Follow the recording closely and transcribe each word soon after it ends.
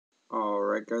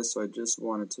Alright guys, so I just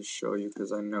wanted to show you,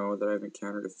 because I know that I've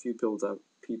encountered a few people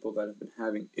that have been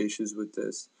having issues with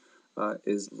this,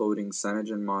 is loading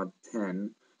CyanogenMod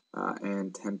 10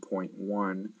 and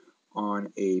 10.1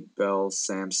 on a Bell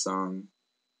Samsung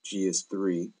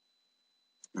GS3.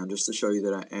 Now just to show you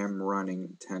that I am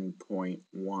running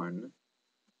 10.1,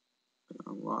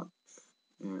 unlock,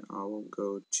 and I will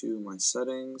go to my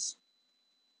settings,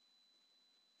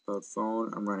 about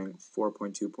phone, I'm running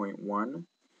 4.2.1.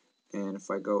 And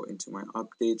if I go into my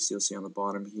updates, you'll see on the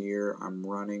bottom here, I'm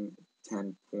running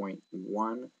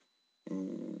 10.1.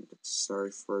 And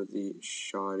sorry for the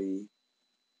shoddy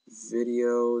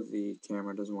video. The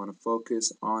camera doesn't want to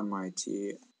focus on my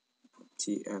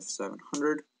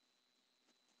TF700.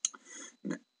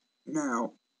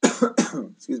 Now,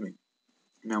 excuse me.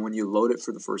 Now, when you load it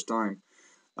for the first time,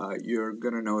 you're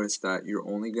going to notice that you're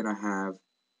only going to have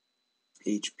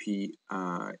HSP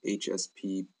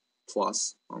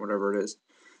plus or whatever it is.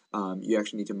 You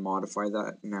actually need to modify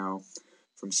that. Now,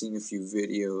 from seeing a few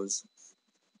videos,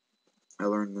 I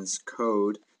learned this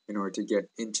code in order to get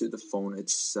into the phone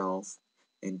itself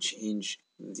and change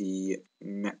the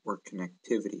network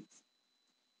connectivity.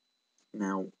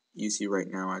 Now, you see right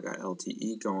now I got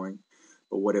LTE going,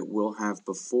 but what it will have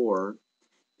before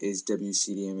is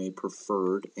WCDMA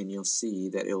preferred, and you'll see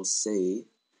that it'll say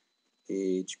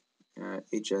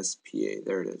HSPA,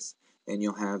 there it is, and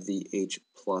you'll have the H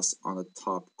plus on the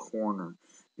top corner.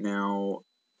 Now,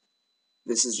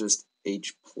 this is just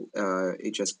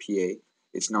HSPA.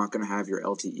 It's not going to have your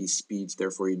LTE speeds,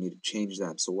 therefore you need to change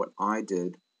that. So what I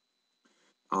did,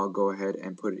 I'll go ahead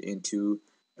and put it into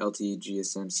LTE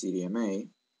GSM CDMA,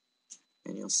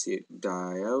 and you'll see it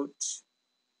die out,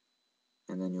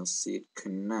 and then you'll see it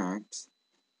connect,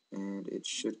 and it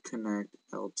should connect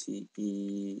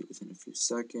LTE within a few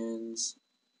seconds.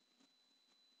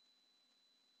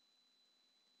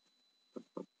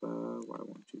 Why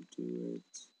won't you do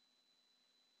it?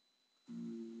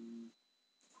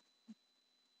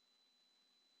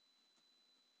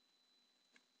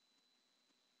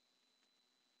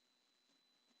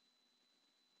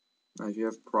 Now, if you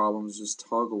have problems, just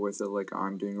toggle with it like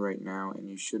I'm doing right now, and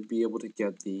you should be able to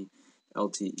get the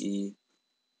LTE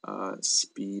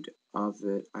speed of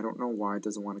it. I don't know why it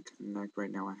doesn't want to connect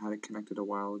right now. I had it connected a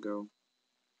while ago.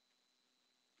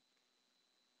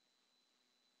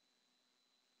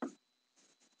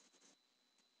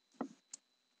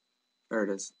 There it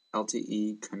is,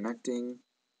 LTE connecting,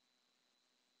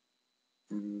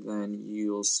 and then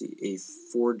you'll see a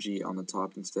 4G on the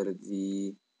top instead of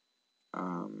the,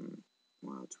 wow,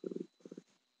 it's really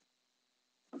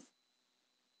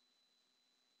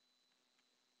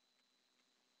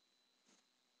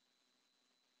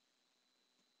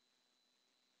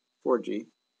blurry. 4G.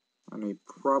 I know you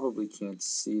probably can't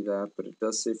see that, but it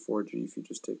does say 4G if you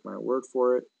just take my word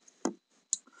for it.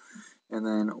 And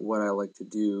then what I like to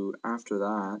do after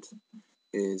that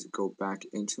is go back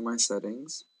into my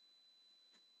settings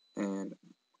and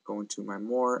go into my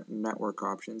more network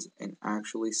options and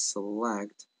actually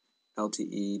select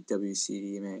LTE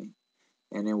WCDMA,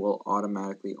 and it will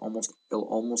automatically it'll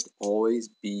almost always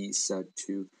be set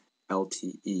to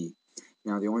LTE.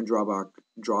 Now the only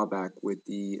drawback with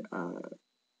the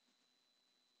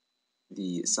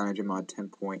CyanogenMod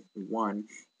 10.1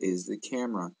 is the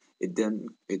camera. It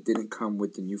didn't come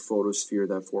with the new photosphere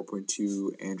that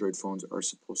 4.2 Android phones are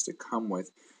supposed to come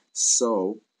with.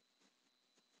 So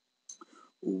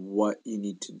what you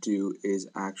need to do is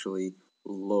actually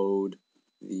load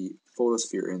the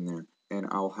photosphere in there, and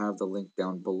I'll have the link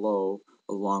down below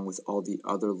along with all the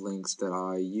other links that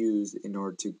I used in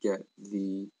order to get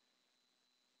the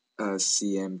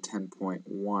CM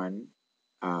 10.1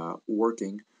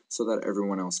 working, so that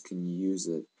everyone else can use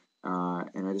it.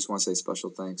 And I just want to say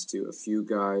special thanks to a few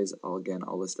guys. I'll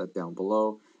list that down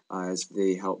below as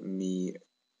they helped me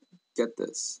get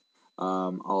this.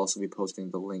 I'll also be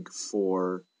posting the link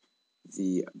for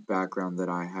the background that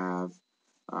I have,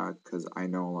 because I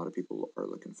know a lot of people are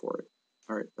looking for it.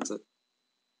 Alright, that's it.